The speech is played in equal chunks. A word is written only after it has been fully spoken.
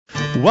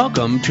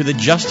Welcome to the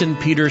Justin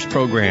Peters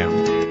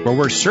program, where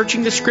we're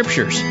searching the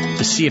scriptures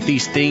to see if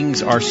these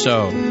things are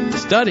so,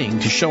 studying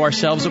to show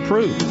ourselves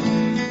approved,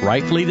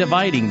 rightfully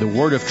dividing the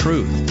word of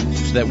truth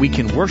so that we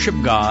can worship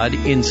God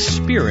in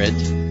spirit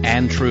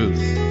and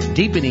truth,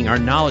 deepening our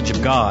knowledge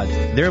of God,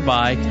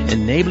 thereby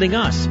enabling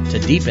us to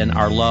deepen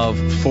our love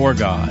for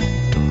God.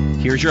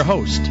 Here's your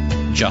host,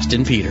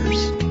 Justin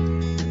Peters.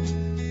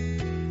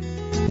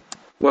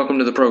 Welcome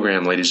to the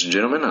program, ladies and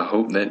gentlemen. I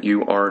hope that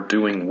you are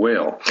doing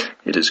well.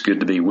 It is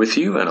good to be with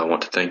you, and I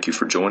want to thank you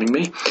for joining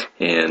me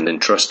and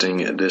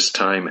entrusting this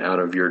time out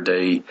of your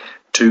day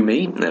to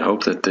me. And I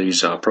hope that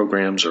these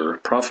programs are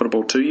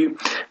profitable to you.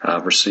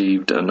 I've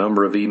received a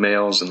number of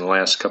emails in the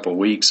last couple of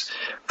weeks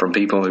from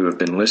people who have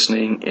been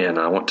listening, and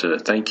I want to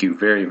thank you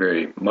very,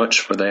 very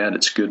much for that.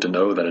 It's good to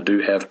know that I do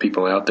have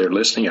people out there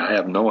listening. I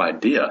have no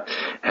idea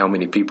how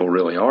many people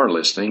really are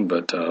listening,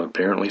 but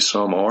apparently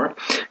some are,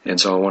 and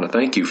so I want to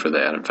thank you for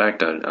that. In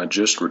fact, I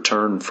just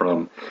returned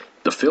from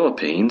the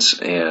Philippines,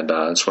 and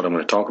that's what I'm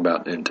going to talk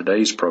about in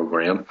today's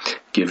program,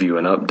 give you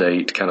an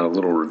update, kind of a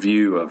little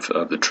review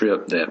of the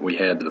trip that we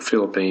had to the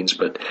Philippines.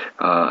 But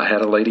I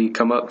had a lady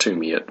come up to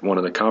me at one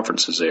of the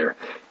conferences there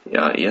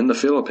in the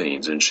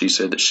Philippines, and she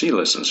said that she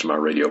listens to my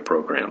radio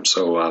program.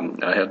 So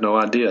I had no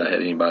idea I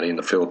had anybody in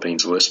the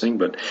Philippines listening,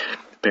 but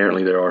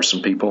apparently there are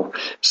some people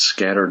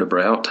scattered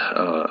about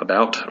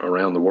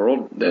around the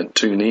world that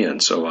tune in.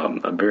 So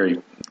I'm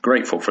very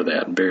grateful for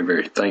that and very,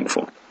 very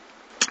thankful.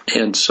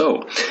 And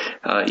so,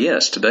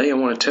 yes, today I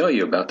want to tell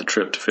you about the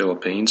trip to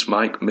Philippines.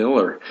 Mike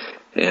Miller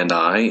and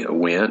I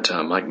went.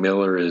 Mike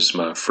Miller is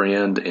my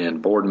friend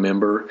and board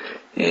member,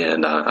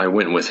 and I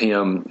went with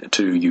him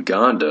to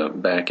Uganda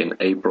back in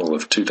April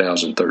of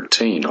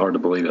 2013. Hard to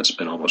believe that's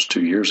been almost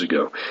 2 years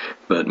ago.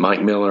 But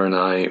Mike Miller and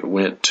I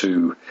went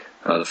to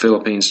the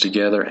Philippines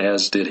together,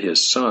 as did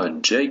his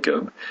son,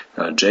 Jacob.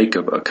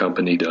 Jacob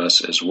accompanied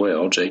us as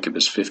well. Jacob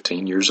is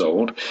 15 years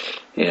old,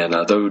 and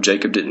though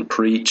Jacob didn't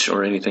preach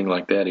or anything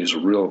like that, he was a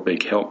real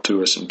big help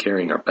to us in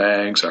carrying our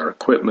bags, our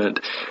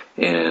equipment,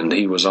 and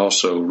he was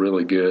also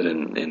really good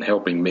in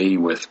helping me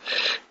with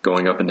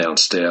going up and down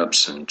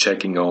steps and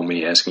checking on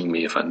me, asking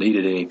me if I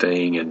needed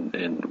anything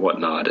and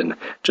whatnot, and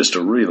just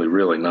a really,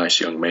 really nice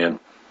young man.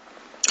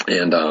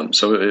 And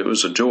so it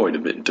was a joy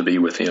to be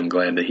with him.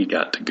 Glad that he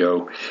got to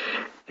go.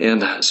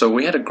 And so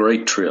we had a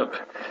great trip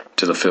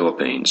to the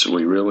Philippines.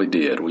 We really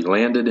did. We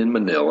landed in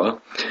Manila,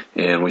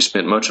 and we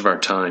spent much of our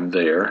time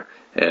there,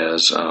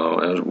 as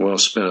well,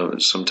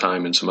 spent some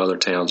time in some other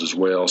towns as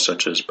well,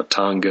 such as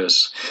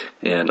Batangas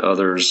and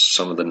others.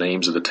 Some of the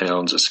names of the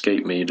towns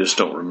escape me, just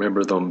don't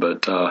remember them,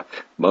 but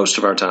most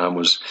of our time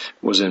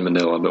was in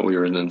Manila, but we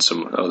were in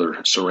some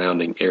other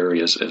surrounding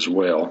areas as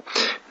well.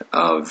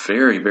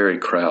 Very, very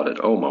crowded.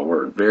 Oh my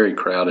word, very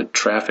crowded.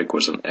 Traffic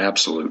was an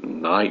absolute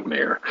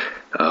nightmare.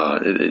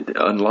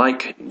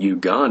 Unlike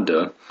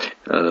Uganda,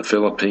 the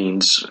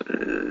Philippines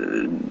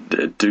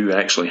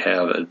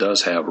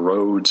does have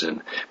roads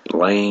and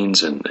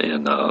lanes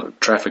and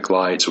traffic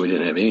lights. We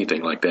didn't have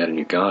anything like that in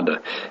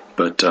Uganda.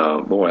 But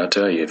boy, I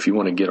tell you, if you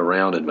want to get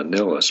around in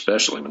Manila,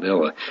 especially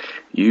Manila,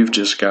 you've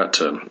just got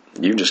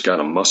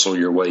to muscle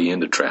your way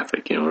into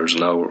traffic. You know, there's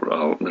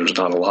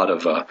not a lot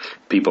of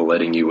people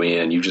letting you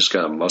in. You just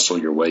got to muscle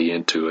your way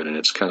into it, and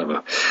it's kind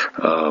of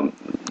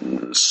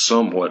a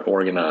somewhat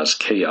organized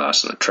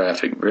chaos in the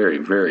traffic. Very,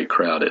 very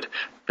crowded,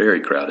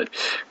 very crowded.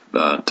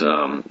 But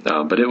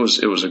it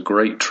was a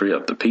great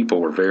trip. The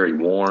people were very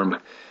warm.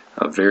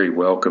 Very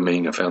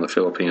welcoming. I found the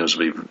Filipinos to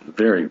be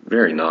very,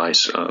 very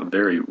nice,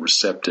 very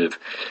receptive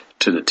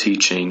to the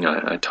teaching.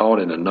 I taught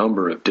in a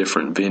number of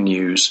different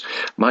venues.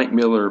 Mike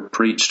Miller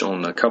preached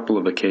on a couple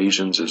of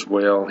occasions as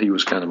well. He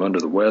was kind of under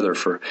the weather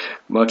for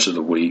much of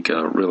the week,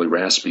 a really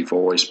raspy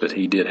voice, but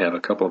he did have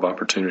a couple of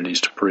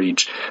opportunities to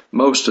preach.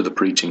 Most of the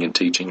preaching and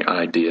teaching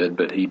I did,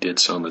 but he did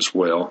some as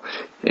well.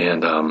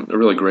 And I'm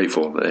really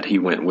grateful that he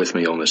went with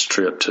me on this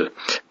trip to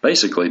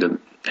basically to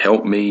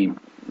help me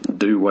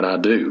do what I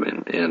do,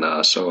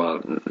 and so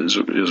it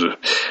was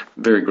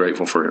very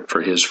grateful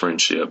for his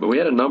friendship. But we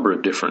had a number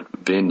of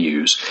different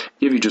venues.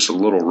 Give you just a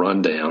little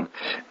rundown.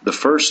 The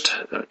first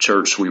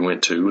church we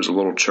went to was a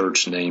little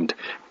church named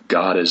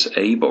God is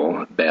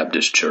Able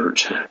Baptist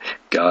Church.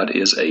 God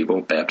is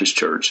Able Baptist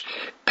Church,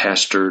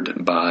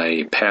 pastored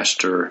by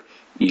Pastor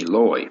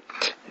Eloy.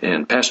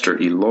 And Pastor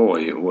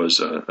Eloy was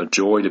a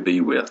joy to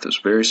be with. It's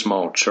a very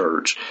small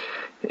church,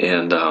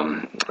 and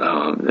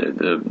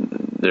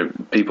the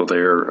people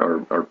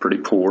there are pretty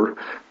poor,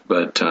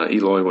 but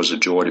Eloy was a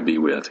joy to be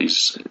with.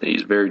 He's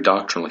very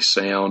doctrinally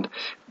sound,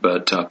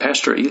 but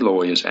Pastor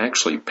Eloy is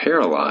actually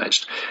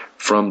paralyzed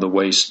from the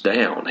waist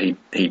down.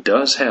 He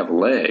does have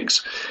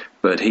legs,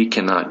 but he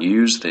cannot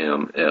use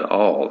them at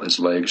all. His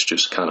legs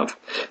just kind of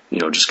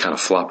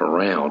flop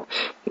around.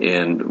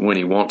 And when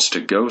he wants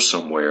to go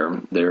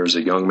somewhere, there's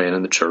a young man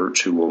in the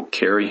church who will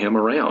carry him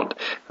around,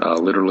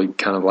 literally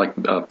kind of like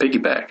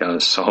piggyback. I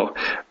saw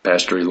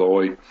Pastor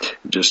Eloy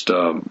just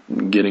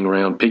getting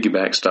around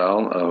piggyback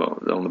style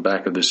on the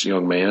back of this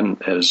young man,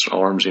 had his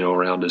arms,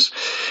 around his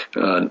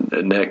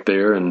neck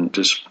there, and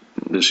just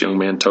this young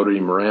man toted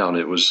him around.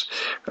 It was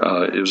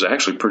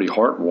actually pretty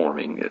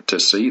heartwarming to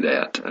see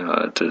that,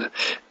 to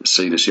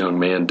see this young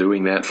man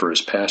doing that for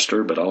his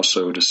pastor, but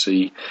also to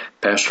see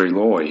Pastor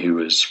Eloy, who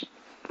is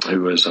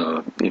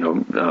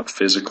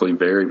physically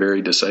very,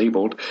 very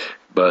disabled,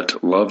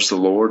 but loves the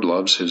Lord,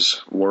 loves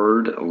His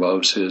Word,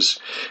 loves His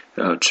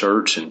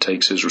church, and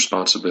takes his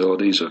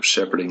responsibilities of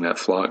shepherding that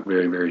flock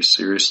very, very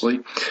seriously.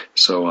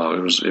 So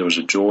it was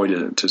a joy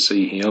to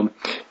see him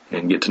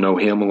and get to know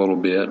him a little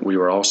bit. We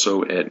were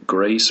also at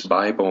Grace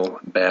Bible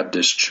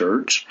Baptist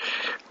Church,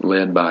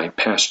 led by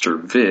Pastor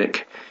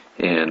Vic,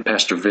 and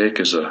Pastor Vic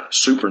is a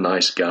super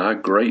nice guy,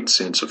 great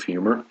sense of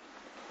humor.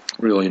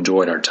 Really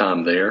enjoyed our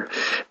time there.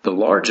 The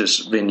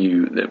largest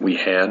venue that we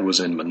had was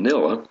in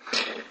Manila,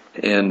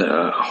 and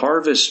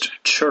Harvest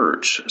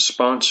Church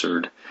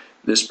sponsored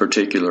this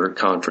particular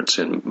conference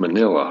in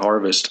Manila.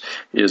 Harvest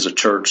is a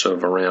church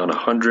of around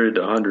 100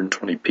 to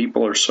 120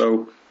 people or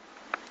so,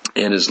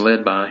 and is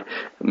led by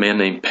a man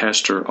named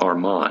Pastor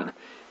Armand.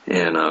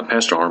 And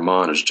Pastor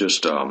Armand is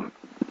just,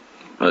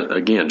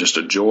 again, just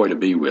a joy to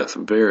be with.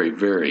 Very,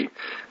 very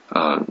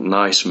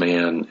nice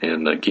man,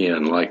 and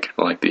again, like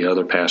the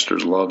other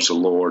pastors, loves the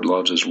Lord,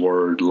 loves His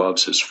Word,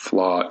 loves His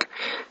flock,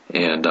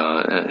 and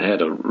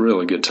had a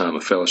really good time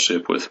of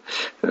fellowship with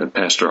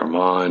Pastor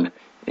Armand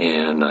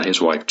and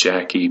his wife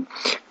Jackie.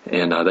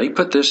 And they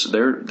put this,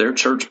 their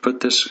church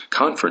put this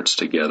conference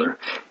together,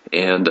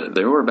 and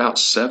there were about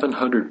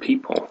 700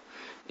 people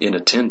in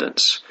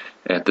attendance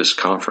at this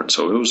conference.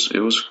 So it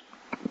was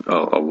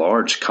a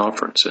large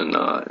conference, and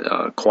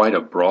quite a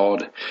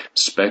broad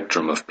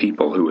spectrum of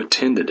people who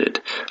attended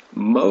it.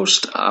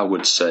 Most, I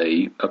would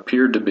say,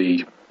 appeared to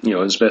be,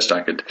 as best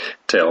I could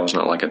tell, it's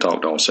not like I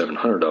talked to all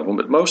 700 of them,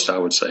 but most, I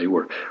would say,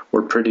 were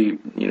pretty,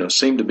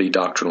 seemed to be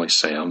doctrinally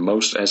sound.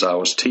 Most, as I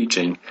was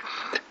teaching,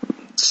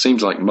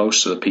 seems like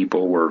most of the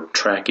people were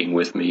tracking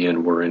with me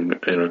and were in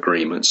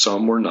agreement.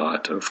 Some were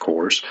not, of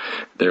course.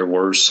 There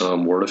were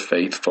some Word of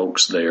Faith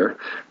folks there.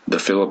 The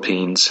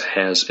Philippines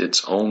has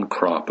its own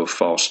crop of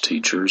false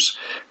teachers.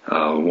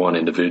 One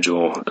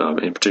individual,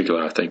 in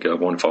particular, I think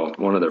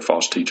one of their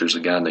false teachers, a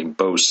guy named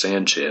Bo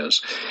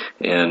Sanchez.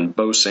 And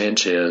Bo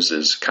Sanchez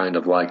is kind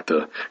of like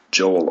the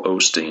Joel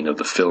Osteen of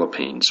the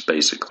Philippines,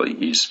 basically.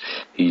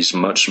 He's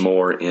much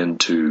more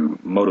into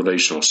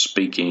motivational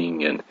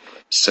speaking and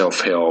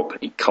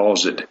self-help. He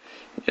calls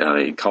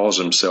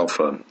himself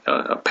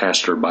a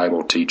pastor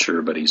Bible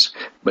teacher, but he's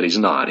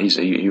not.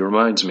 He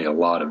reminds me a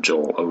lot of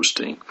Joel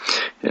Osteen.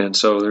 And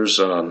so there's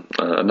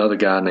another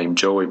guy named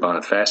Joey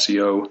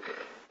Bonifacio,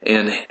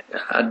 and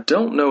I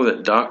don't know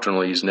that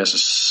doctrinally he's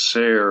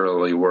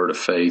necessarily Word of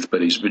Faith,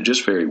 but he's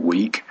just very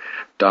weak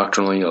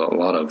doctrinally. A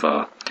lot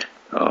of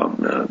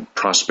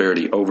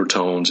prosperity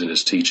overtones in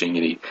his teaching,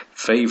 and he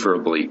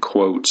favorably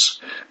quotes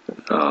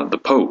the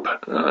Pope,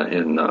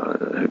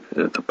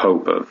 the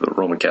Pope of the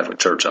Roman Catholic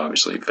Church,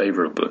 obviously,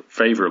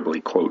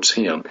 favorably quotes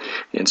him.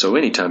 And so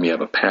anytime you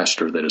have a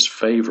pastor that is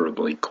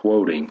favorably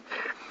quoting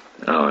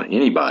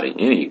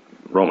any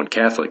Roman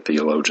Catholic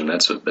theologian,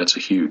 that's a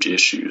huge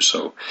issue.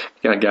 So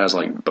you got guys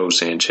like Bo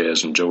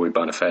Sanchez and Joey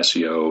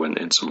Bonifacio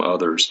and some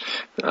others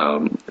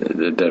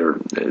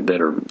that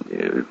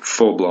are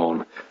full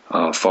blown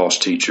false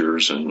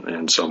teachers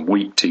and some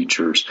weak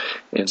teachers.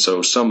 And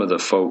so some of the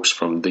folks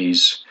from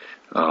these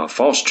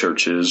false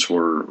churches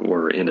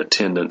were in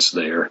attendance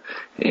there,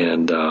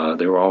 and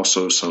there were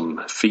also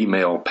some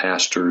female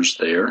pastors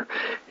there,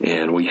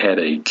 and we had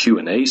a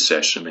Q&A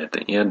session at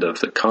the end of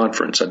the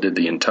conference. I did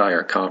the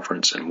entire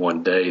conference in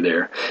one day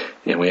there,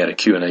 and we had a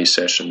Q&A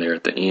session there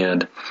at the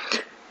end.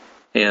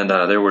 And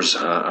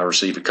I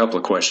received a couple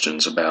of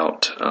questions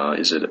about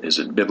is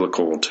it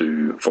biblical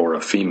for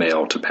a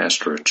female to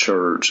pastor a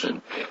church,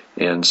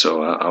 and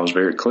so I was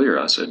very clear.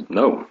 I said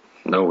no,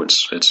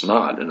 it's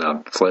not, and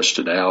I fleshed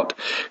it out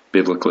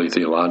biblically,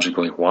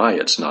 theologically, why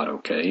it's not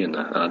okay. And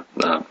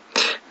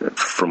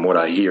from what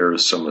I hear,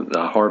 some of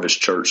the Harvest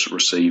Church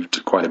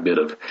received quite a bit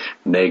of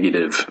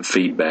negative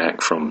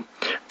feedback from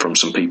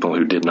some people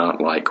who did not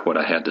like what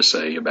I had to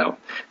say about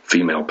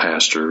female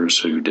pastors,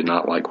 who did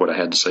not like what I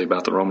had to say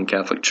about the Roman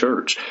Catholic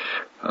Church.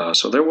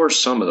 So there were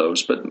some of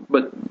those,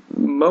 but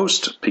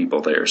most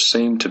people there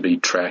seemed to be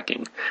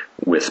tracking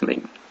with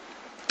me.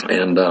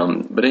 And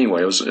but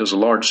anyway, it was a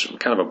large,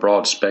 kind of a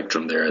broad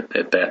spectrum there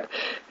at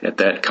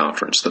that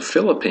conference. The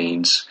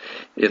Philippines,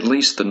 at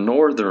least the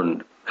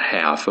northern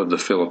half of the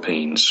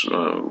Philippines,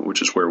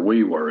 which is where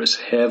we were, is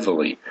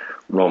heavily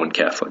Roman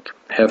Catholic.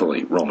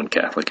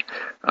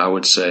 I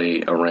would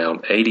say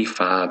around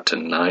 85 to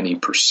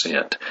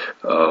 90%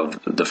 of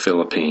the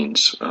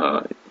Philippines,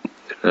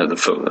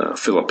 the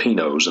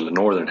Filipinos in the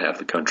northern half of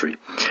the country,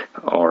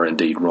 are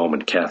indeed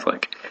Roman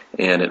Catholic.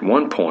 And at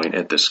one point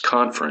at this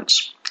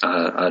conference,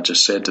 I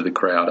just said to the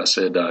crowd, I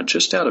said,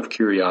 just out of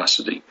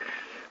curiosity,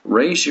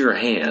 raise your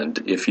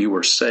hand if you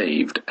were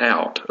saved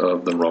out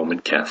of the Roman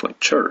Catholic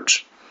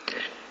Church.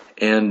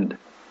 And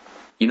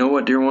you know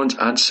what, dear ones?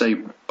 I'd say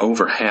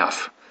over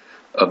half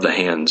of the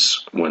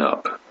hands went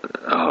up.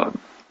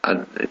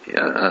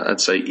 I'd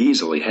say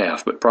easily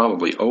half, but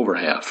probably over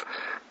half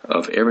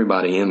of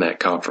everybody in that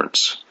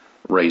conference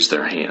raised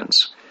their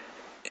hands.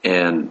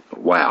 And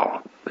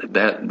wow,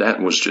 that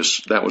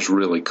was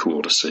really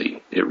cool to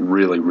see. It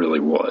really, really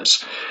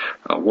was.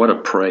 What a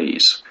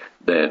praise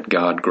that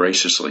God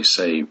graciously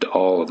saved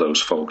all of those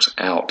folks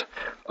out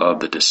of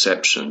the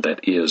deception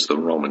that is the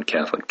Roman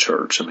Catholic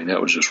Church. I mean,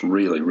 that was just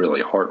really,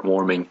 really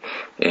heartwarming.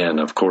 And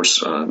of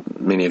course,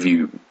 many of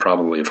you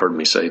probably have heard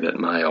me say that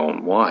my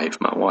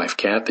wife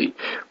Kathy,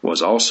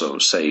 was also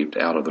saved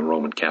out of the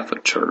Roman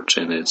Catholic Church.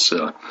 And it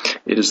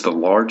is the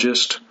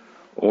largest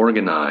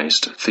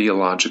organized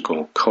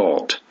theological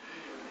cult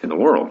in the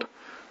world.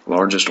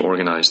 Largest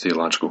organized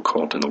theological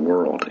cult in the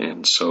world.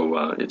 And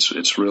so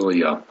it's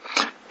really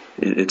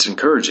it's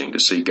encouraging to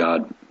see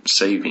God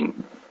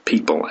saving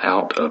people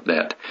out of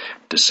that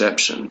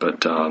deception.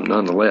 But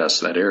nonetheless,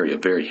 that area,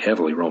 very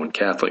heavily Roman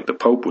Catholic. The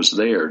Pope was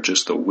there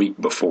just the week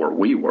before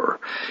we were.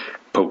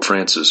 Pope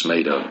Francis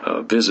made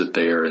a visit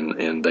there,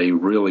 and they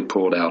really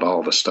pulled out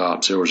all the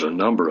stops. There was a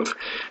number of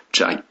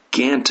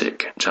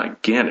gigantic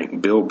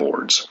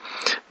billboards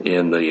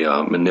in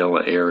the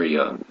Manila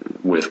area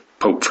with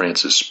Pope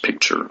Francis'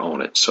 picture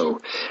on it.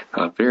 So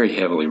very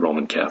heavily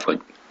Roman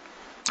Catholic.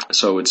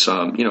 So it's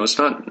it's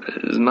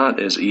not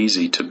as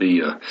easy to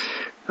be a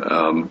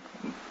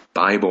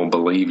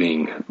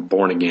Bible-believing,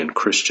 born-again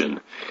Christian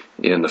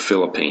in the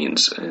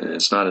Philippines.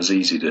 It's not as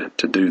easy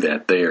to do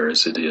that there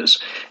as it is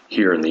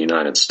here in the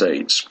United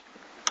States.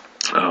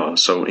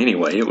 So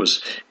anyway, it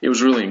was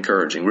really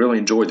encouraging. Really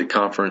enjoyed the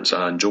conference.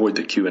 I enjoyed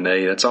the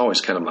Q&A. That's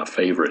always kind of my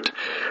favorite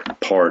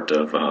part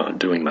of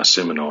doing my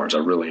seminars. I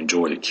really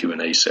enjoy the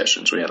Q&A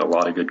sessions. We had a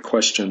lot of good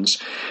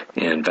questions.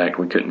 In fact,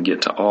 we couldn't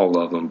get to all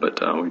of them, but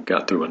we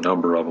got through a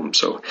number of them.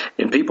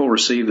 And people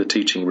received the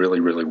teaching really,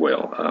 really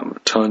well.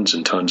 Tons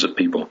and tons of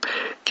people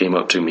came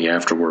up to me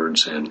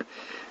afterwards and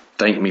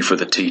thanked me for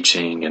the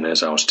teaching. And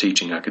as I was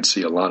teaching, I could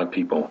see a lot of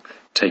people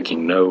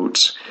taking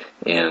notes,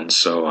 and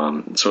so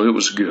it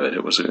was good.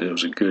 It was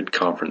a good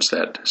conference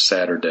that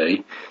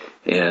Saturday,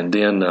 and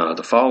then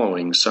the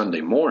following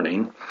Sunday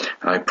morning,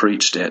 I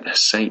preached at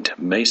St.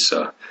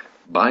 Mesa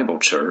Bible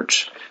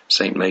Church.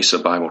 St. Mesa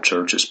Bible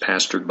Church is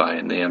pastored by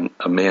a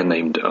man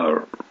named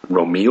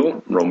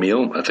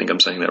Romil. I think I'm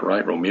saying that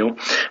right.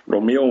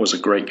 Romil was a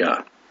great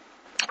guy.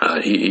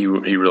 He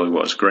really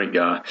was a great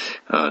guy,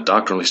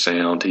 doctrinally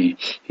sound.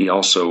 He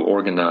also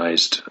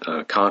organized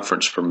a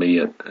conference for me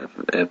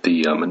at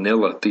the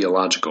Manila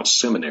Theological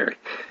Seminary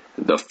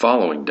the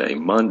following day,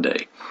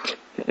 Monday.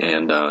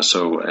 And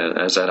so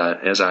as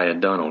I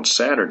had done on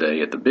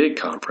Saturday at the big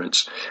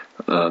conference,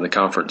 the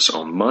conference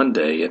on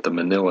Monday at the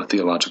Manila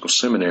Theological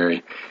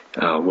Seminary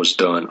was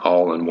done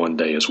all in one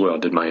day as well.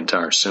 Did my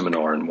entire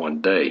seminar in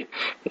one day.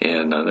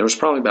 And there was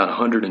probably about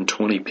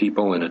 120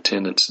 people in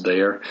attendance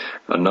there.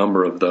 A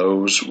number of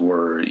those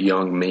were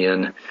young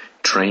men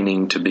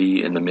training to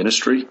be in the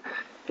ministry.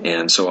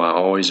 And so I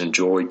always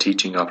enjoy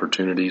teaching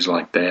opportunities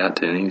like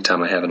that. And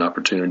anytime I have an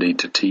opportunity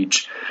to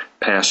teach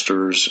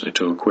pastors,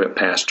 to equip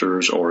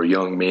pastors or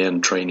young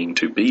men training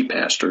to be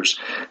pastors,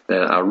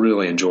 that I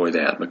really enjoy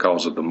that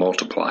because of the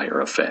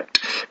multiplier effect.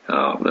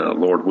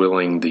 Lord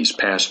willing, these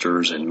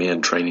pastors and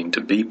men training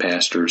to be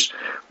pastors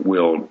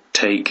will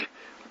take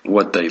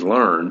what they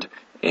learned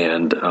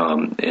and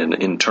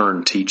in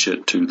turn teach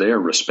it to their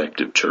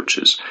respective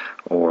churches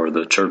or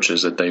the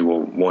churches that they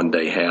will one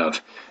day have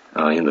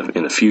in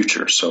the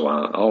future. So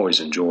I always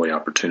enjoy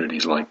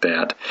opportunities like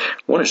that. I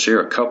want to share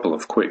a couple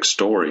of quick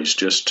stories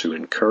just to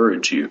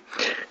encourage you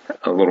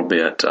a little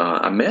bit.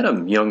 I met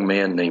a young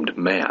man named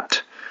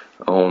Matt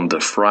on the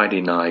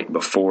Friday night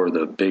before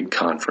the big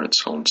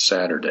conference on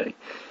Saturday.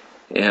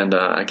 And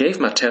I gave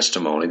my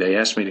testimony. They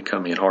asked me to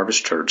come in,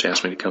 Harvest Church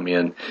asked me to come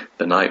in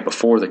the night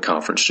before the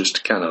conference just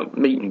to kind of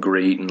meet and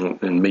greet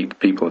and meet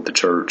people at the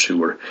church who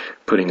were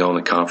putting on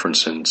the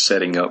conference and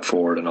setting up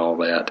for it and all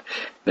that.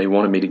 They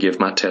wanted me to give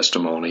my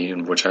testimony,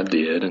 and which I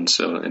did, and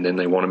then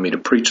they wanted me to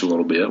preach a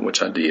little bit,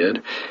 which I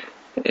did.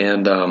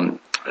 And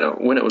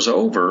when it was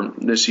over,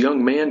 this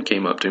young man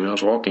came up to me. I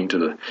was walking to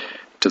the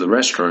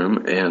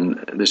restroom,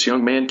 and this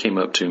young man came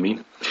up to me,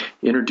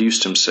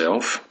 introduced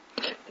himself,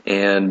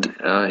 and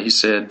he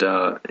said,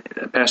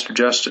 Pastor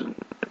Justin.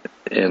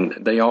 And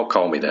they all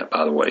call me that,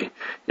 by the way.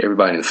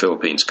 Everybody in the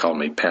Philippines call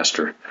me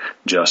Pastor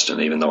Justin,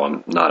 even though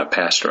I'm not a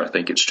pastor. I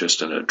think it's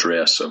just an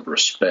address of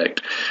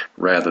respect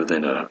rather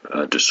than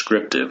a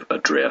descriptive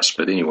address.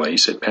 But anyway, he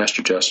said,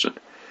 Pastor Justin,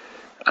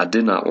 I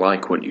did not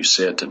like what you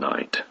said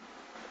tonight.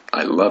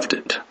 I loved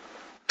it.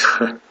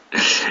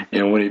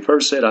 And when he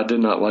first said, I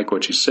did not like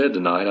what you said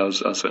tonight, I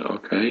said,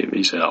 okay.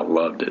 He said, I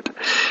loved it.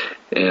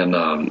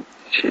 And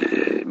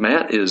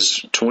Matt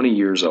is 20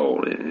 years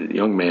old, a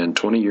young man,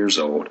 20 years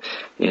old,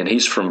 and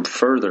he's from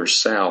further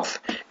south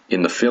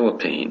in the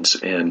Philippines.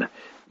 And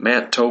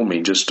Matt told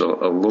me just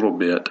a little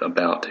bit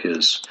about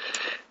his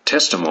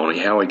testimony,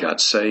 how he got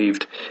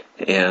saved.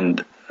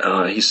 And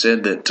he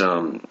said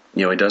that,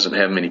 he doesn't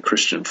have many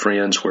Christian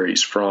friends where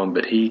he's from,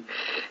 but he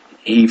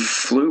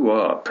flew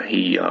up.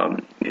 He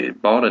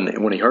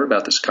when he heard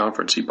about this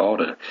conference, he bought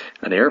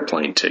an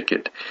airplane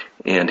ticket,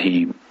 and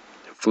he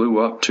flew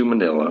up to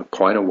Manila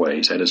quite a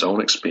ways at his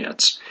own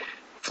expense,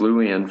 flew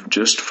in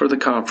just for the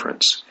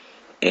conference,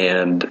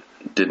 and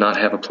did not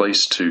have a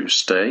place to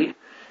stay.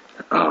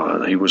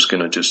 He was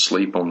going to just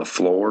sleep on the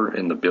floor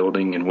in the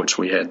building in which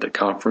we had the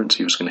conference.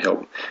 He was going to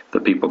help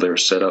the people there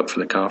set up for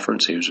the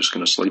conference. He was just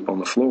going to sleep on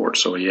the floor.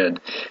 So he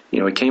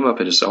came up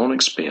at his own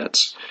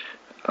expense,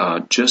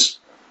 just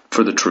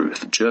for the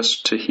truth,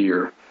 just to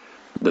hear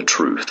the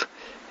truth.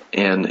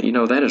 And,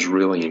 that is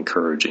really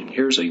encouraging.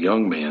 Here's a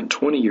young man,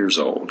 20 years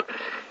old,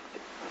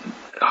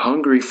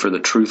 hungry for the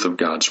truth of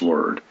God's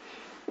Word.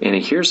 And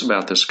he hears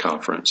about this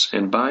conference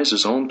and buys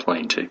his own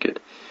plane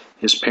ticket.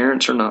 His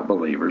parents are not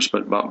believers,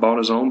 but bought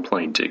his own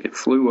plane ticket,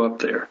 flew up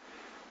there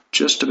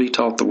just to be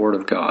taught the Word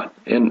of God,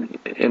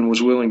 and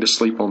was willing to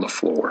sleep on the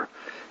floor,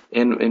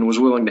 and was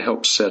willing to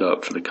help set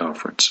up for the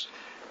conference.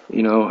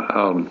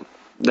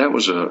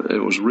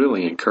 It was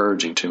really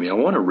encouraging to me. I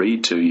want to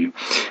read to you.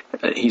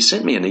 He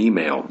sent me an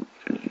email.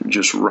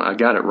 I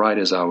got it right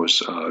as I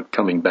was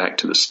coming back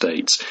to the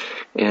States,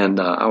 and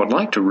I would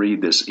like to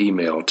read this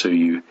email to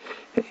you,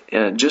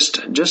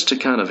 just to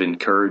kind of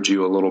encourage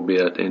you a little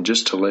bit, and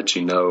just to let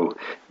you know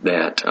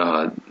that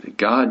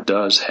God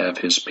does have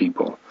His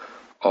people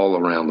all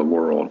around the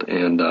world,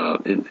 and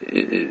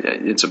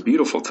it's a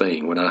beautiful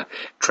thing. When I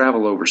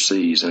travel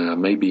overseas, and I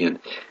may be in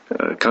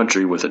a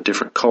country with a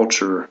different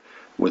culture,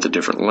 with a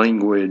different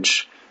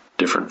language,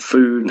 different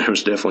food.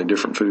 There's definitely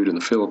different food in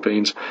the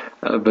Philippines,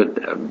 but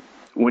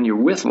when you're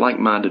with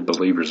like-minded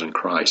believers in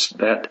Christ,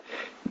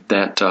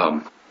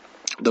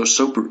 those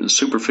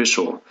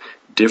superficial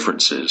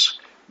differences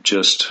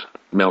just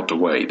melt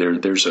away.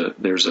 There's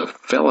a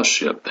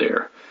fellowship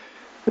there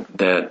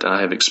that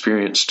I have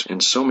experienced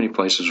in so many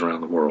places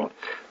around the world.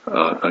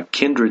 A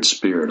kindred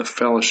spirit, a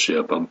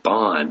fellowship, a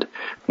bond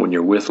when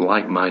you're with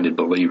like-minded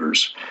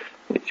believers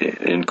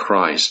in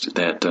Christ,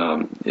 that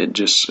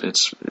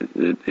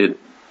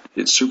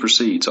it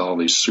supersedes all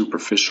these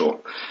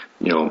superficial,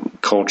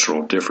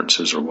 cultural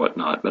differences or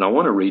whatnot. But I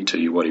want to read to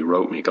you what he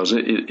wrote me, because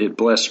it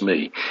blessed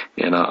me,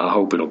 and I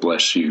hope it'll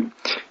bless you.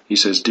 He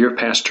says, "Dear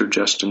Pastor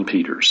Justin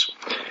Peters,"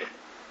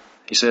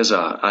 he says,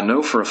 "I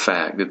know for a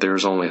fact that there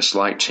is only a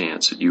slight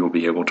chance that you will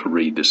be able to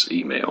read this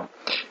email.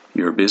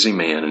 You're a busy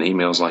man, and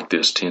emails like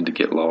this tend to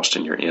get lost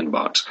in your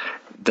inbox."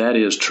 That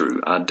is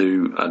true. I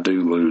do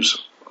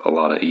lose a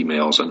lot of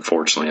emails.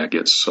 Unfortunately, I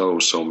get so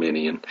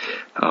many, and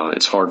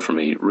it's hard for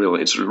me.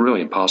 Really, it's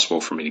really impossible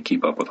for me to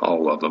keep up with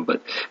all of them.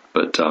 But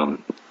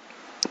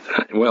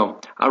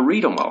I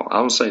read them all.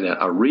 I will say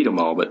that I read them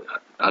all, but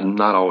I'm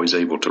not always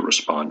able to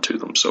respond to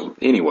them. So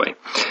anyway,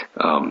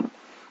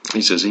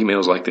 he says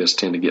emails like this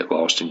tend to get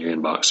lost in your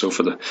inbox. So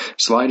for the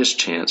slightest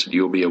chance that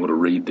you'll be able to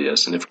read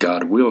this, and if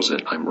God wills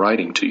it, I'm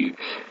writing to you.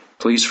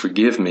 Please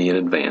forgive me in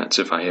advance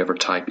if I ever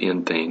type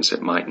in things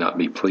that might not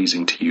be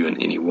pleasing to you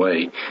in any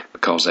way,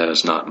 because that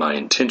is not my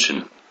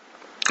intention.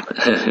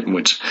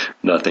 Which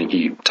nothing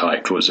he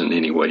typed was in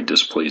any way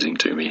displeasing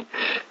to me.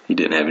 He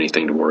didn't have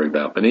anything to worry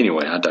about. But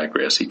anyway, I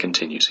digress. He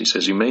continues. He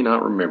says, "You may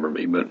not remember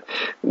me, but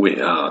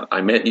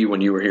I met you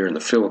when you were here in the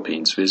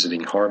Philippines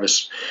visiting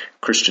Harvest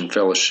Christian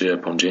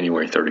Fellowship on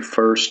January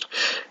 31st.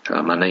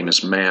 My name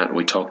is Matt.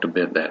 We talked a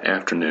bit that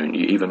afternoon.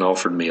 You even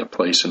offered me a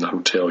place in the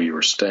hotel you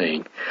were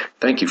staying.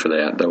 Thank you for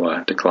that, though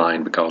I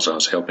declined because I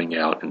was helping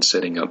out and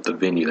setting up the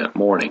venue that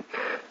morning.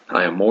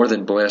 I am more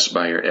than blessed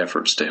by your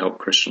efforts to help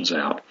Christians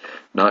out,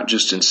 not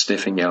just in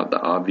sniffing out the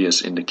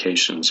obvious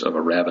indications of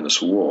a ravenous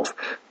wolf,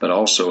 but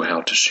also how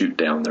to shoot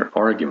down their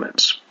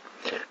arguments.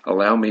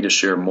 Allow me to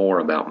share more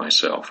about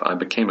myself. I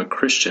became a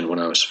Christian when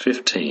I was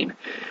 15,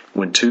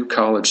 when 2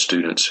 college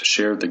students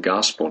shared the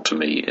gospel to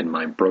me in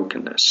my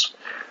brokenness.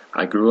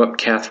 I grew up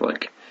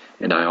Catholic,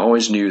 and I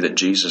always knew that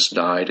Jesus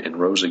died and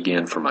rose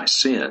again for my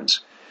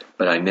sins,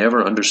 but I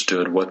never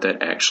understood what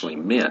that actually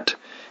meant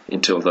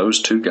until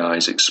those 2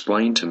 guys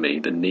explained to me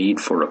the need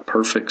for a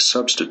perfect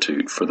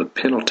substitute for the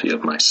penalty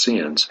of my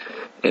sins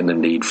and the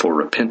need for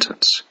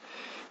repentance.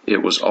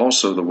 It was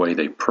also the way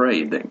they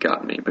prayed that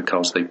got me,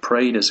 because they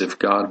prayed as if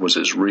God was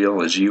as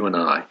real as you and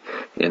I,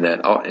 and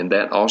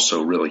that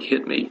also really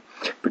hit me,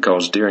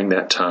 because during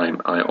that time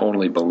I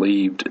only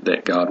believed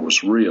that God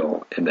was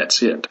real, and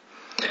that's it.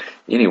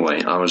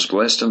 Anyway, I was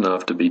blessed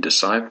enough to be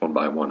discipled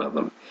by one of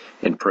them,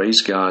 and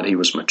praise God he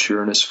was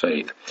mature in his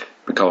faith,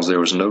 because there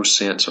was no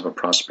sense of a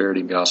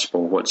prosperity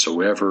gospel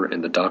whatsoever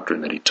in the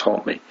doctrine that he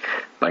taught me.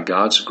 By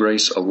God's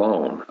grace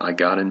alone, I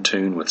got in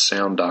tune with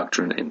sound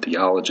doctrine and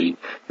theology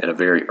at a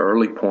very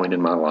early point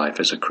in my life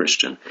as a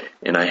Christian,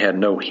 and I had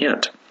no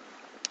hint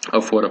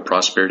of what a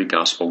prosperity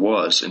gospel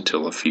was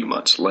until a few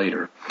months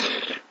later.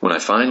 When I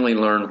finally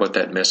learned what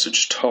that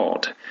message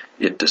taught,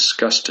 it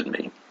disgusted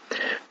me.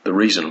 The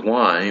reason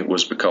why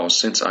was because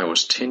since I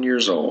was 10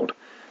 years old,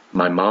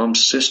 my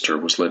mom's sister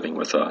was living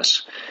with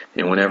us,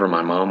 and whenever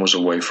my mom was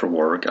away for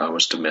work, I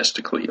was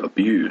domestically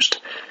abused.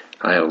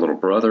 I had a little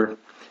brother.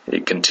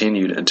 It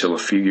continued until a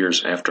few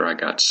years after I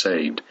got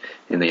saved,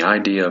 and the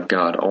idea of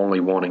God only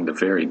wanting the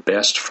very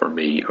best for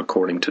me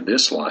according to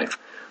this life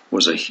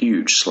was a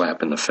huge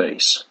slap in the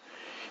face.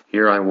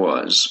 Here I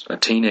was, a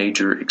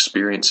teenager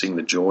experiencing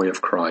the joy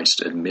of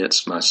Christ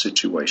amidst my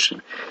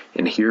situation,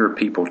 and here are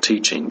people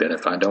teaching that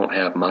if I don't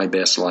have my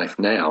best life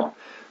now,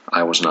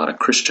 I was not a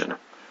Christian.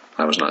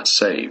 I was not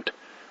saved.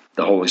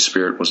 The Holy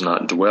Spirit was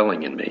not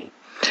dwelling in me.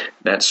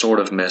 That sort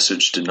of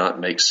message did not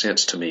make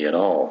sense to me at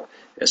all,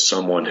 as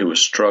someone who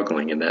was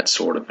struggling in that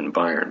sort of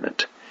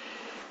environment.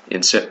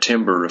 In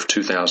September of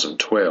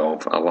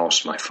 2012, I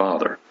lost my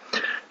father.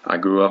 I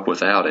grew up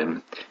without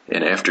him,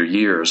 and after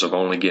years of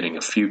only getting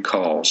a few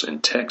calls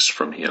and texts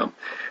from him,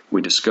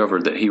 we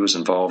discovered that he was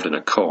involved in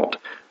a cult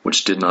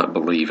which did not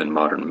believe in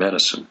modern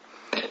medicine.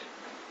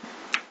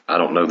 I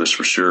don't know this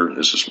for sure.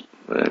 This is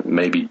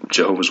maybe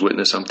Jehovah's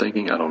Witness, I'm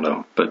thinking. I don't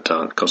know, but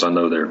because I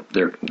know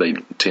they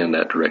tend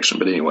that direction.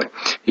 But anyway,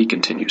 he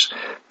continues.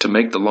 To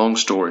make the long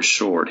story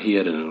short, he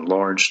had an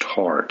enlarged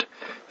heart,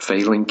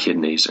 failing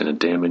kidneys, and a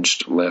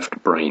damaged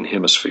left brain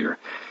hemisphere.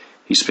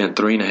 He spent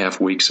 3.5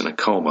 weeks in a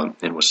coma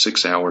and was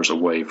 6 hours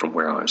away from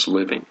where I was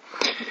living.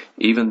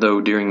 Even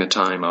though during the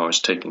time I was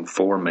taking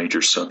 4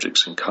 major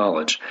subjects in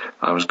college,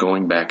 I was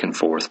going back and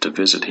forth to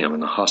visit him in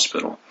the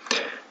hospital.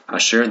 I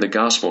shared the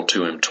gospel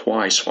to him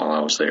twice while I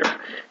was there,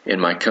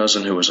 and my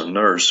cousin, who was a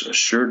nurse,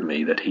 assured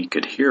me that he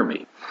could hear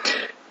me.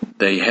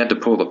 They had to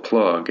pull the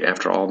plug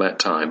after all that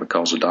time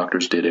because the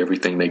doctors did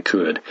everything they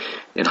could,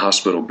 and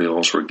hospital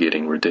bills were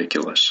getting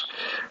ridiculous.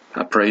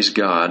 I praise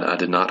God I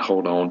did not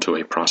hold on to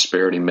a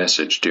prosperity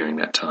message during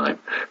that time,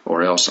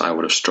 or else I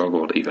would have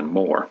struggled even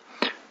more,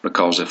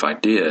 because if I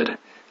did,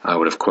 I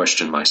would have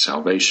questioned my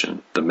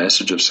salvation, the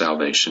message of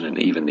salvation,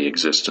 and even the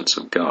existence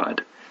of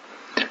God.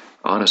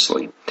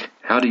 Honestly,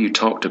 how do you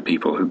talk to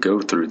people who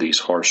go through these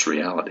harsh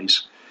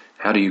realities?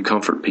 How do you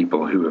comfort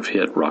people who have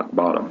hit rock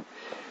bottom?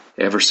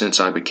 Ever since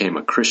I became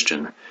a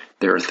Christian,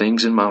 there are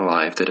things in my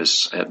life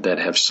that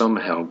have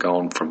somehow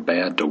gone from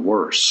bad to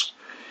worse,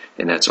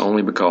 and that's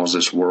only because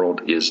this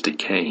world is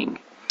decaying.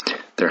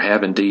 There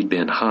have indeed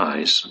been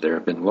highs, there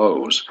have been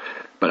lows,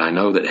 but I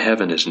know that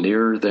heaven is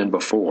nearer than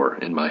before,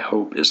 and my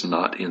hope is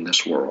not in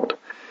this world.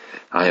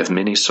 I have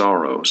many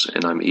sorrows,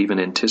 and I'm even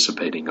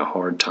anticipating a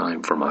hard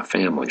time for my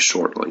family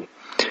shortly.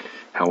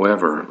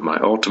 However, my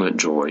ultimate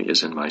joy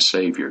is in my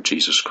Savior,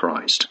 Jesus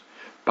Christ.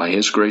 By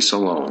His grace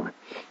alone,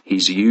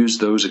 He's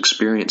used those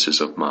experiences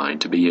of mine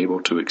to be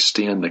able to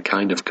extend the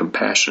kind of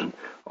compassion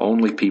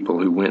only people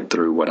who went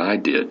through what I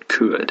did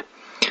could.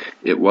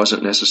 It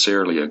wasn't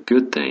necessarily a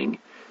good thing,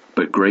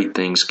 but great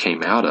things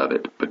came out of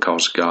it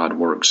because God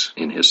works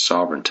in His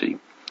sovereignty.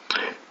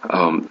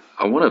 I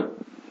want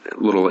a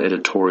little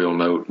editorial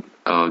note,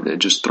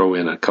 just throw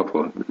in a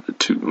couple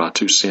of my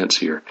 2 cents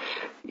here.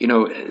 You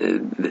know,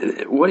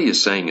 what he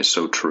is saying is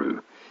so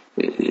true.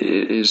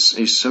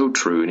 He's so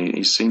true, and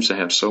he seems to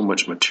have so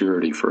much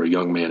maturity for a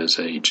young man his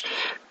age.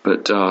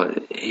 But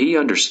he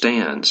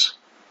understands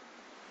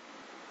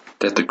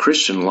that the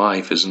Christian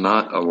life is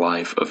not a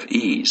life of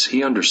ease.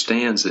 He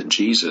understands that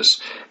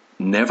Jesus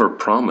never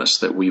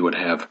promised that we would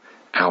have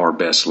our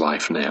best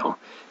life now.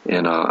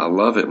 And I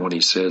love it when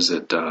he says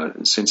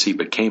that since he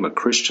became a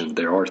Christian,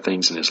 there are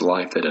things in his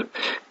life that have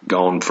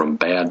gone from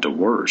bad to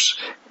worse.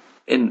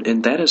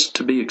 And that is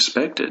to be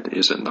expected,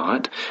 is it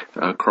not?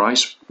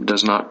 Christ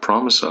does not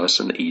promise us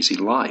an easy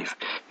life.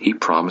 He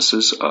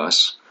promises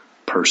us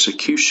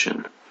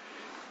persecution.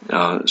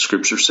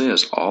 Scripture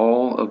says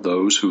all of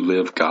those who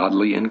live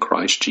godly in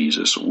Christ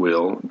Jesus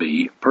will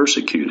be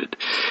persecuted.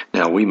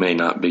 Now, we may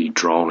not be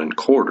drawn and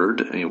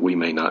quartered, we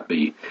may not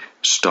be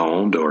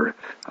stoned or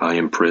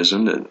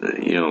imprisoned,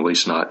 at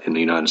least not in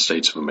the United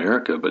States of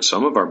America, but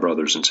some of our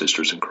brothers and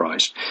sisters in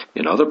Christ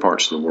in other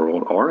parts of the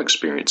world are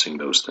experiencing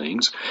those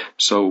things.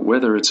 So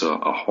whether it's a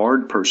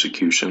hard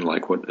persecution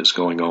like what is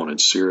going on in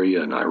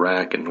Syria and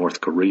Iraq and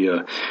North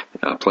Korea,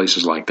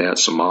 places like that,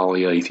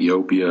 Somalia,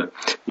 Ethiopia,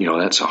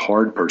 that's a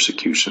hard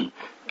persecution.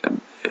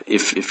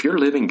 If you're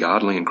living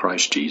godly in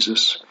Christ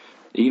Jesus,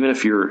 even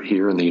if you're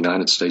here in the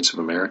United States of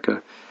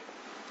America,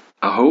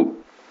 I hope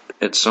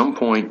at some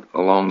point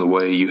along the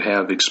way you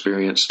have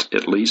experienced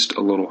at least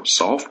a little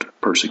soft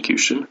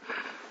persecution.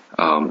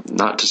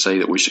 Not to say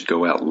that we should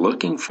go out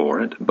looking for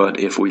it, but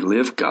if we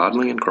live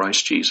godly in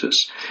Christ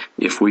Jesus,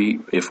 if we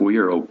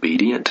are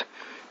obedient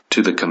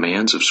to the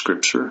commands of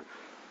Scripture,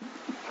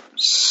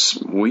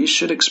 we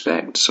should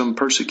expect some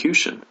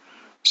persecution,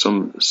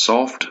 some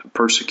soft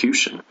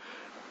persecution.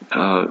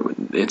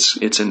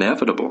 It's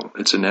inevitable.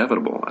 It's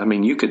inevitable. I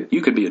mean, you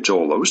could be a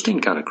Joel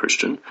Osteen kind of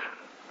Christian,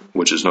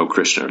 which is no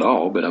Christian at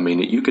all, but I mean,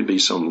 you could be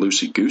some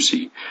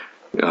loosey-goosey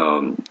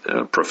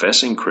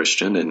professing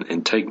Christian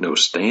and take no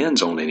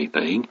stands on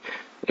anything,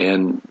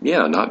 and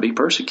not be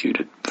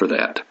persecuted for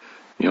that.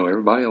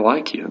 Everybody will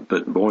like you,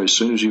 but boy, as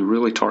soon as you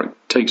really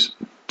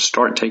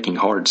start taking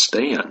hard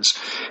stands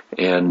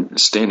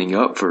and standing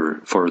up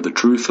for the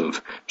truth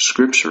of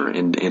Scripture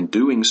and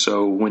doing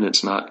so when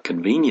it's not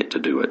convenient to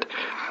do it,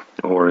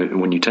 or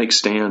when you take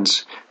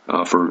stands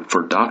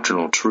for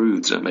doctrinal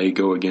truths that may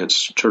go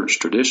against church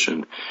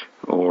tradition,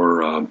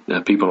 or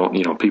people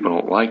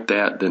don't like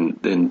that,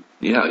 then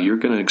yeah, you're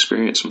going to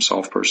experience some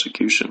soft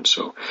persecution.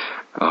 So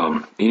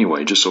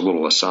anyway, just a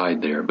little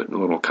aside there, but a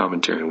little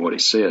commentary on what he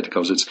said,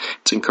 because it's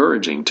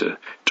encouraging to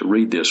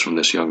read this from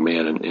this young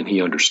man, and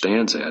he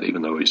understands that,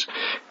 even though he's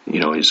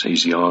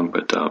young,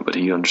 but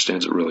he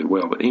understands it really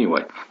well. But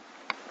anyway,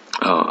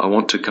 I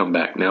want to come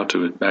back now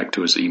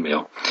to his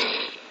email.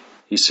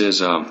 He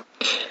says, I'd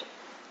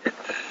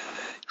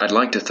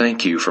like to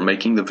thank you for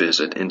making the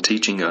visit and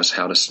teaching us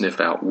how to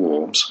sniff out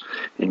wolves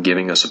and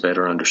giving us a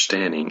better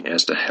understanding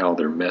as to how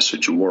their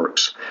message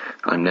works.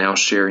 I'm now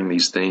sharing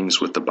these things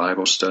with the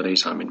Bible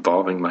studies I'm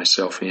involving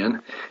myself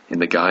in,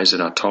 and the guys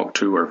that I talk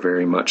to are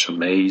very much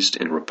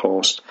amazed and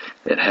repulsed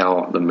at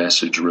how the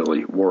message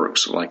really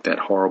works, like that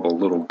horrible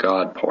little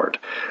God part,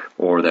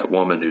 or that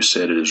woman who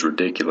said it is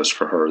ridiculous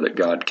for her that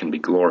God can be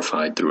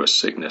glorified through a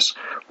sickness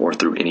or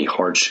through any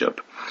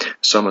hardship.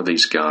 Some of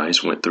these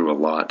guys went through a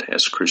lot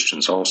as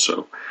Christians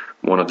also.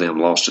 One of them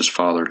lost his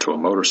father to a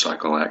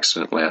motorcycle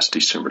accident last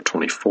December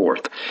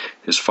 24th.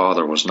 His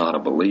father was not a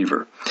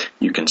believer.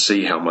 You can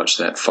see how much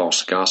that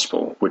false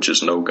gospel, which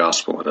is no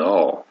gospel at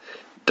all,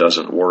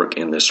 doesn't work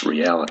in this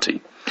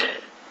reality.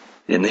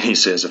 And then he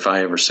says, if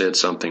I ever said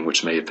something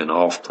which may have been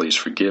off, please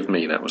forgive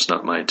me. That was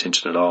not my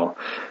intention at all.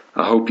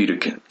 I hope you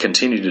to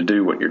continue to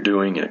do what you're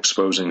doing in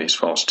exposing these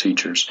false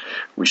teachers.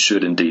 We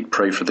should indeed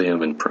pray for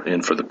them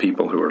and for the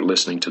people who are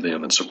listening to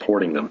them and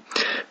supporting them.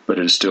 But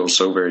it is still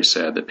so very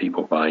sad that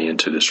people buy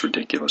into this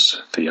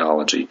ridiculous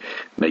theology.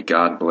 May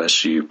God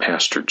bless you,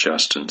 Pastor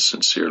Justin.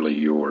 Sincerely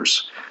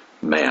yours,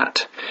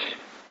 Matt.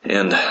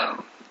 And,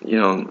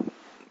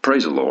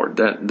 praise the Lord.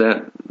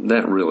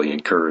 That really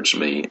encouraged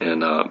me. And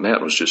Matt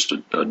was just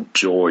a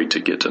joy to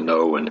get to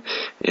know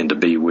and to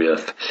be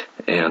with.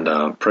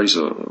 And praise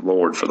the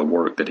Lord for the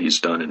work that he's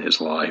done in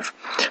his life.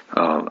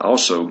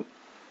 Also,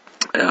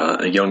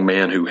 a young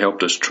man who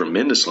helped us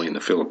tremendously in the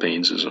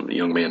Philippines is a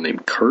young man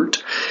named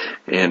Kurt.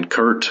 And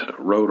Kurt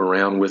rode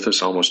around with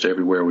us almost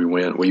everywhere we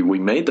went. We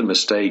made the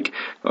mistake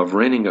of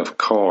renting a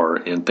car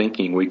and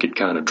thinking we could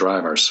kind of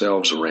drive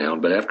ourselves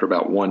around. But after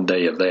about one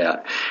day of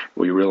that,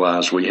 we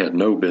realized we had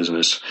no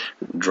business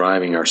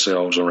driving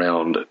ourselves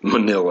around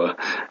Manila.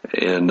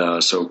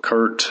 And so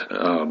Kurt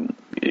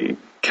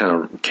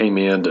kind of came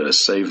in to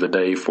save the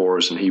day for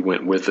us, and he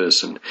went with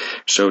us and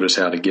showed us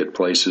how to get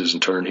places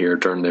and turn here,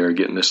 turn there,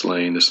 get in this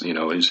lane.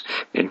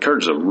 And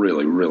Kurt's a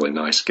really, really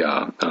nice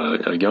guy.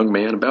 A young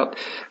man about,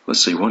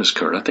 let's see, what is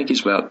Kurt? I think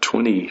he's about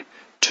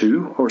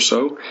 22 or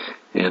so.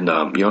 And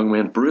young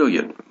man,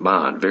 brilliant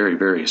mind, very,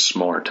 very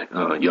smart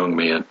young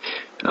man,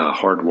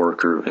 hard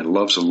worker, and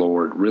loves the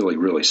Lord, really,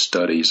 really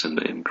studies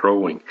and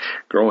growing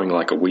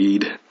like a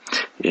weed.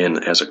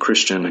 And as a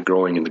Christian,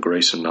 growing in the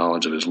grace and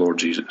knowledge of his Lord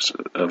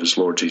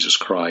Jesus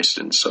Christ.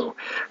 And so,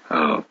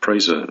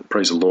 praise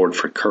the Lord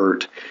for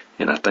Kurt.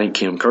 And I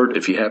thank him. Kurt,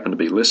 if you happen to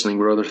be listening,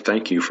 brother,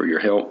 thank you for your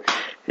help.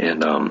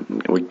 And, I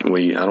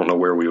don't know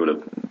where we would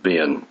have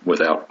been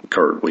without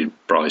Kurt. We'd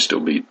probably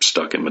still be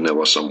stuck in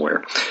Manila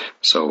somewhere.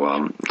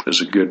 So, it was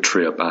a good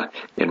trip.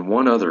 And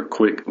one other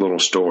quick little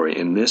story.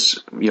 And this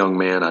young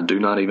man, I do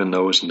not even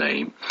know his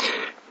name.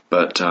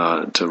 But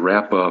to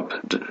wrap up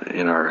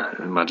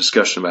in my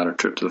discussion about our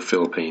trip to the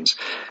Philippines,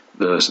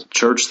 the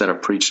church that I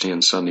preached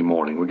in Sunday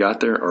morning, we got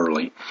there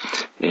early,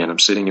 and I'm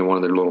sitting in one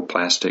of their little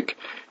plastic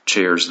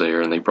chairs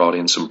there, and they brought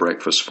in some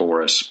breakfast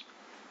for us.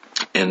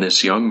 And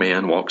this young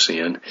man walks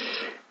in,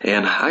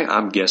 and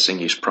I'm guessing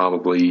he's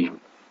probably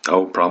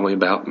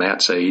about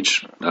Matt's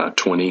age,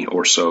 20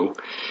 or so.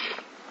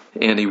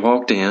 And he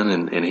walked in,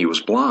 and he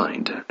was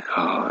blind,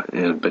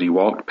 but he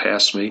walked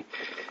past me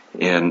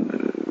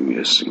and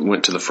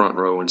went to the front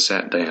row and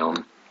sat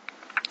down.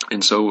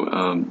 And so,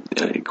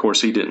 of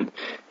course, he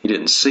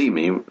didn't see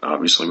me,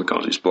 obviously,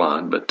 because he's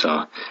blind. But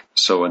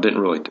so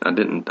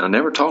I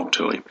never talked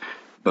to him.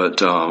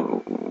 But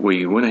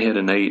we went ahead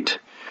and ate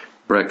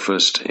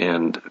breakfast,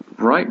 and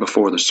right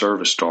before the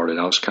service started,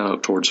 I was kind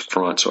of towards the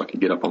front so I could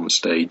get up on the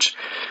stage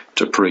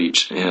to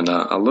preach. And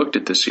I looked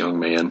at this young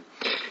man,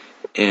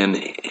 and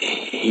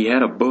he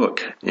had a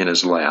book in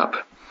his lap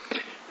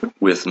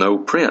with no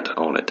print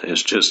on it.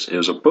 It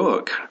was a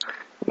book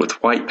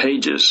with white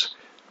pages,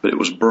 but it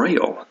was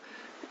Braille.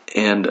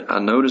 And I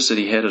noticed that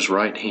he had his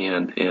right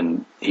hand,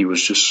 and he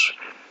was just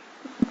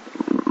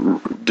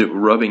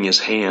rubbing his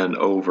hand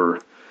over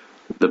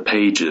the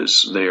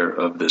pages there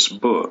of this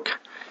book.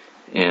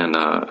 And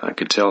I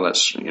could tell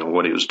that's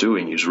what he was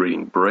doing. He was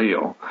reading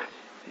Braille.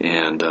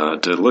 And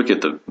to look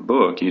at the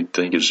book, you'd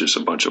think it's just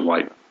a bunch of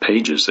white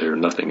pages there,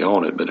 nothing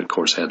on it, but of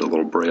course had the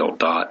little Braille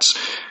dots.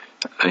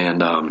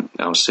 And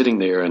I was sitting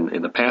there,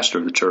 and the pastor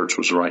of the church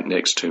was right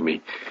next to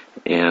me.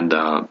 And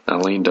I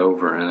leaned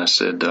over and I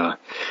said,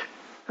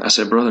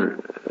 brother,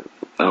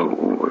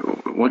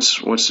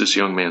 what's this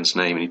young man's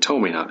name? And he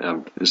told me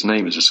his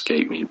name has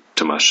escaped me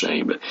to my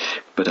shame.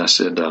 But I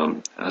said,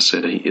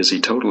 is he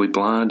totally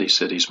blind? He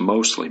said he's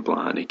mostly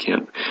blind. He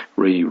can't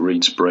read. He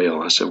reads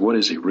Braille. I said, what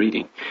is he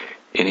reading?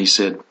 And he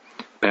said,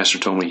 pastor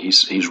told me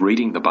he's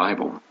reading the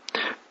Bible.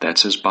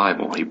 That's his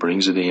Bible. He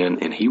brings it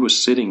in, and he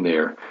was sitting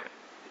there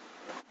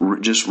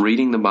just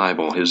reading the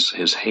Bible,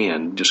 his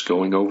hand just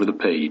going over the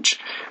page,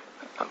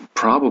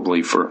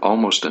 probably for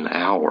almost an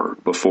hour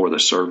before the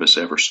service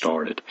ever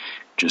started,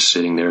 just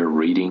sitting there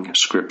reading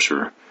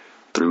Scripture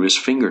through his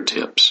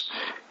fingertips.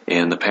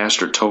 And the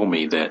pastor told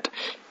me that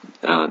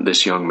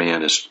this young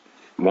man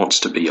wants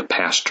to be a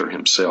pastor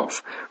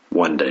himself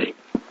one day.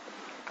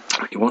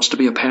 He wants to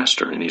be a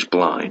pastor, and he's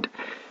blind.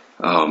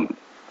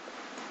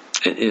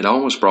 It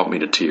almost brought me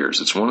to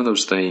tears. It's one of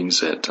those things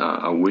that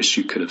I wish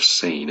you could have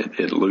seen.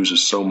 It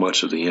loses so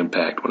much of the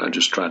impact when I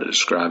just try to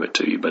describe it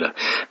to you. But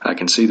I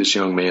can see this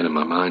young man in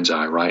my mind's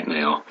eye right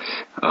now.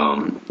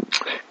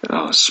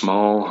 A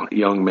small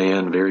young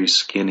man, very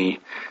skinny.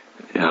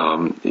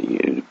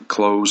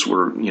 Clothes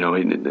were,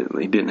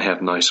 he didn't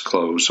have nice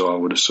clothes, so I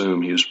would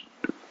assume he was,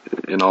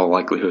 in all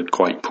likelihood,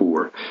 quite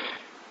poor.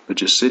 But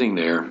just sitting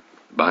there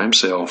by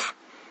himself,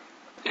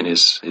 and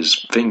his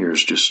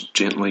fingers just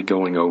gently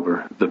going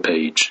over the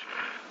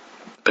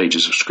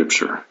pages of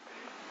Scripture.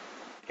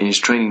 And he's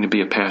training to be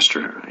a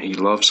pastor. He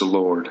loves the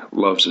Lord,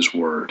 loves His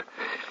Word.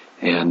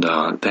 And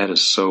that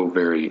is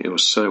it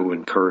was so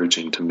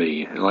encouraging to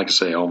me. And like I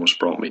say, it almost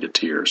brought me to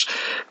tears.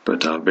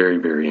 But very,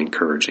 very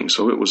encouraging.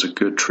 So it was a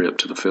good trip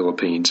to the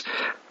Philippines.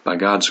 By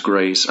God's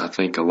grace, I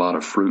think a lot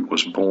of fruit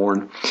was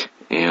born.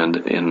 And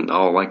in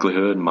all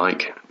likelihood,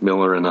 Mike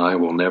Miller and I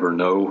will never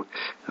know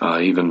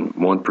even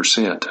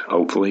 1%,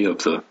 hopefully, of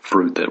the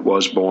fruit that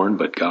was born.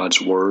 But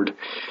God's Word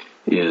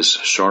is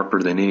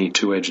sharper than any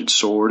two-edged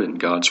sword, and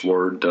God's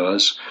Word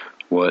does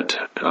what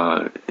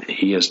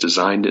He has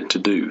designed it to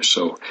do.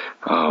 So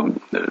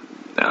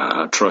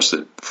I trust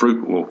that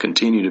fruit will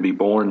continue to be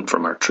born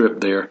from our trip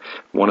there.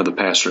 One of the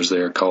pastors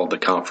there called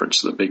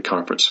the big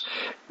conference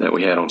that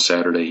we had on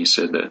Saturday. He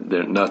said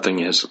that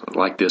nothing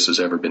like this has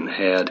ever been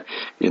had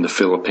in the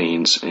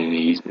Philippines. And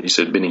he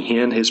said Benny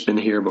Hinn has been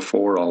here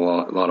before. A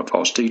lot of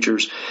false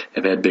teachers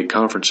have had big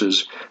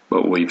conferences,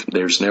 but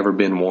there's never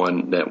been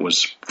one that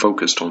was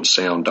focused on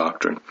sound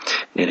doctrine.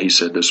 And he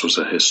said this was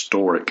a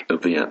historic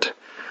event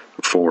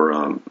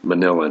for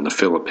Manila in the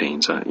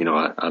Philippines. I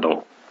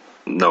don't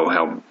know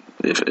how,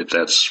 if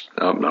that's,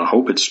 I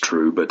hope it's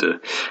true, but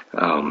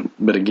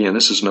again,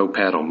 this is no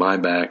pat on my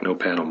back, no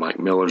pat on Mike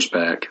Miller's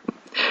back.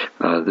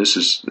 This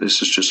is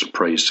just a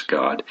praise to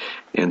God.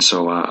 And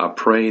so I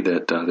pray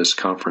that this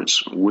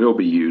conference will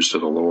be used to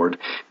the Lord.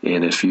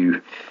 And if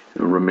you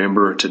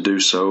remember to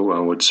do so, I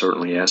would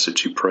certainly ask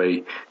that you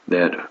pray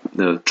that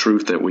the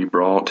truth that we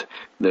brought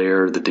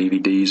there, the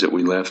DVDs that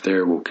we left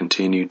there, will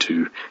continue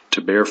to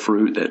bear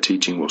fruit, that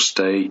teaching will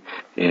stay,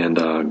 and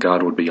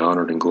God would be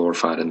honored and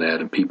glorified in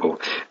that, and people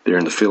there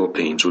in the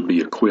Philippines would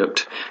be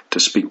equipped to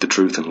speak the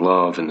truth in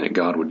love, and that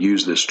God would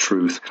use this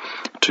truth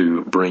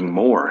to bring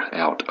more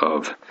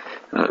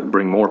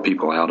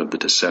people out of the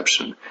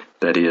deception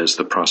that is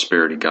the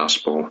prosperity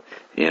gospel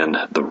and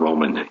the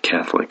Roman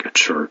Catholic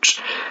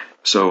Church.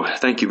 So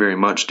thank you very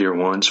much, dear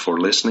ones, for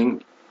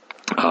listening.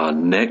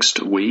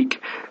 Next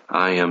week,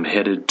 I am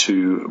headed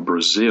to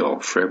Brazil,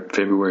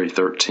 February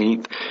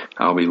 13th.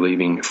 I'll be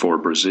leaving for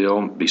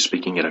Brazil, be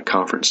speaking at a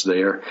conference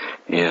there,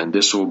 and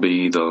this will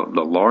be the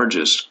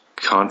largest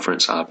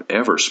conference I've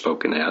ever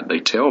spoken at. They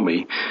tell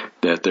me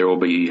that there will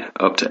be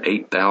up to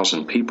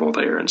 8,000 people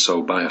there, and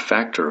so by a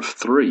factor of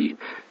 3,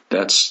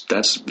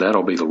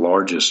 that'll be the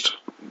largest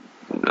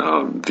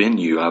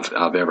venue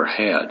I've ever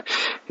had.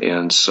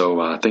 And so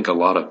I think a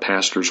lot of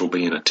pastors will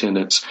be in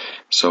attendance.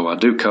 So I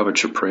do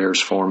covet your prayers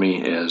for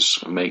me as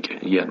I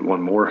make yet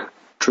one more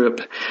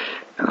trip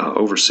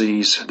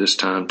overseas, this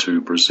time to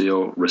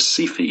Brazil,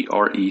 Recife,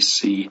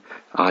 Recife,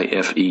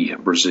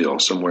 Brazil,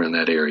 somewhere in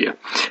that area.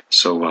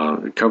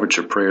 So covet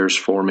your prayers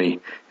for me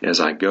as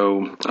I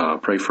go.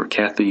 Pray for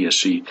Kathy as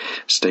she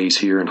stays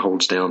here and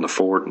holds down the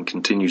fort and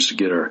continues to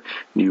get her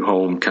new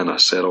home kind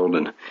of settled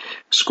and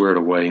squared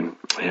away.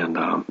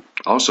 And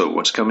also,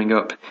 what's coming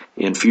up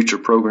in future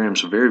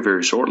programs very,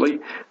 very shortly,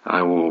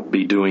 I will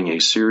be doing a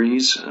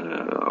series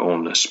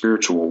on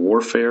spiritual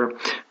warfare.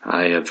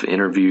 I have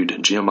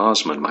interviewed Jim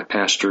Osmond, my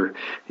pastor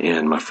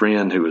and my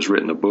friend, who has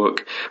written a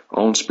book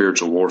on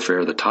spiritual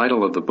warfare. The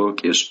title of the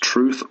book is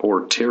Truth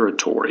or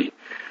Territory.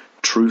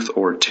 Truth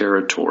or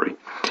Territory.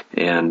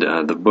 And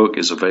the book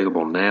is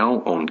available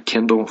now on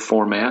Kindle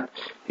format,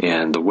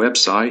 and the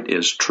website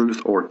is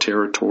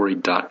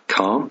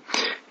truthorterritory.com.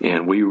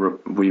 And we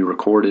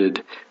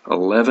recorded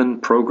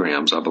 11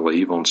 programs, I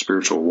believe, on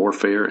spiritual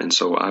warfare, and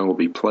so I will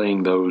be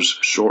playing those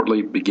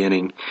shortly,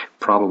 beginning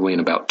probably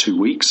in about 2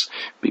 weeks.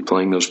 Be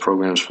playing those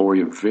programs for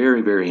you.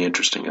 Very, very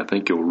interesting. I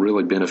think you'll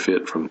really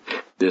benefit from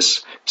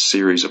this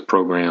series of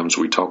programs.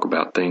 We talk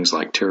about things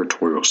like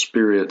territorial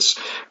spirits,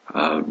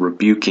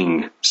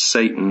 rebuking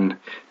Satan,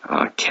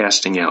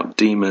 casting out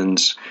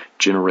demons,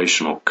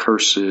 generational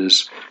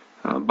curses,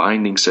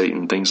 binding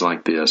Satan, things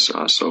like this.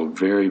 So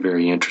very,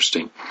 very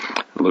interesting.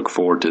 I look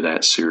forward to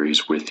that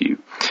series with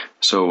you.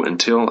 So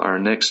until our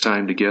next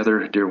time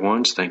together, dear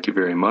ones, thank you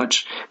very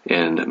much,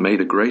 and may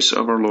the grace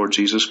of our Lord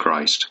Jesus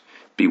Christ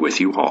be with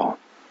you all.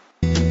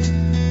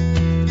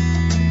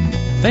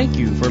 Thank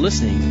you for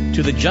listening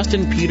to the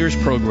Justin Peters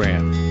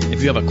Program.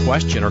 If you have a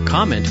question or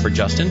comment for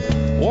Justin,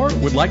 or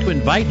would like to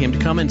invite him to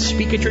come and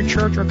speak at your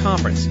church or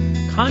conference,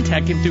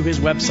 contact him through his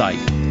website,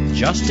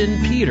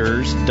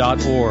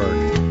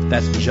 justinpeters.org.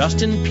 That's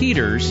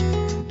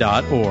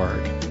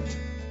justinpeters.org.